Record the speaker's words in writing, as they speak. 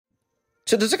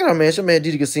Check it out, man. It's your man,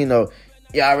 DD Casino.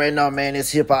 Y'all already know, man.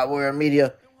 It's Hip Hop World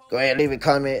Media. Go ahead, leave a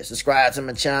comment, subscribe to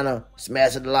my channel,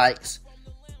 smash the likes.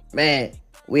 Man,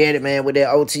 we at it, man, with that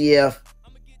OTF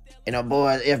and our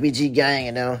boys, FBG gang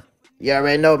and them. You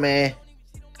already know, man,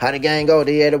 how the gang go.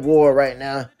 They at a war right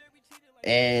now.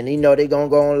 And you know they gonna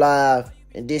go on live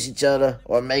and diss each other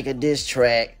or make a diss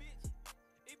track.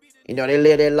 You know, they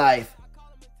live their life.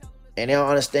 And they don't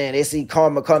understand. They see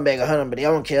karma come back 100, but they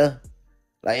don't care.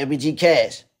 Like FBG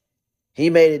Cash.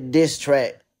 He made a diss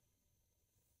track.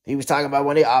 He was talking about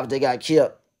when they got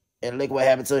killed. And look what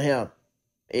happened to him.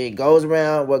 It goes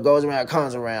around, what goes around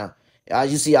comes around.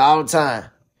 As you see all the time.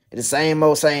 It's the same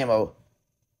old, same old.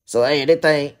 So, hey, they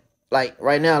think, like,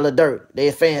 right now, Lil Durk,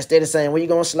 their fans steady saying, when you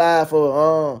gonna slide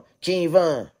for King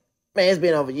Von? Man, it's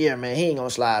been over a year, man. He ain't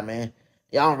gonna slide, man.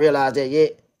 Y'all don't realize that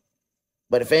yet.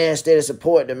 But the fans steady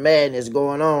support the madness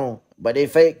going on. But they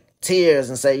fake tears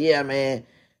and say, yeah, man,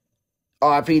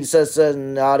 RP to such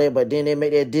and all that. But then they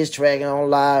make that diss track on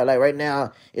live. Like right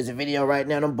now, it's a video right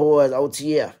now. Them boys,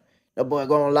 OTF. That boy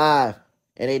going live.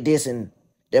 And they dissing.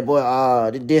 That boy,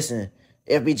 they dissing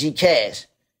FBG Cash.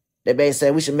 They basically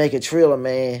say we should make a Triller,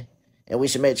 man. And we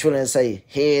should make Triller and say,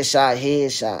 headshot,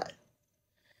 headshot.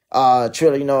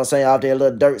 Triller, you know what I'm saying, out there,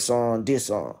 Lil Durk song, diss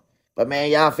song. But man,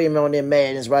 y'all feel me on that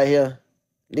madness right here.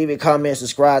 Leave a comment,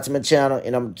 subscribe to my channel,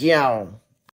 and I'm gone.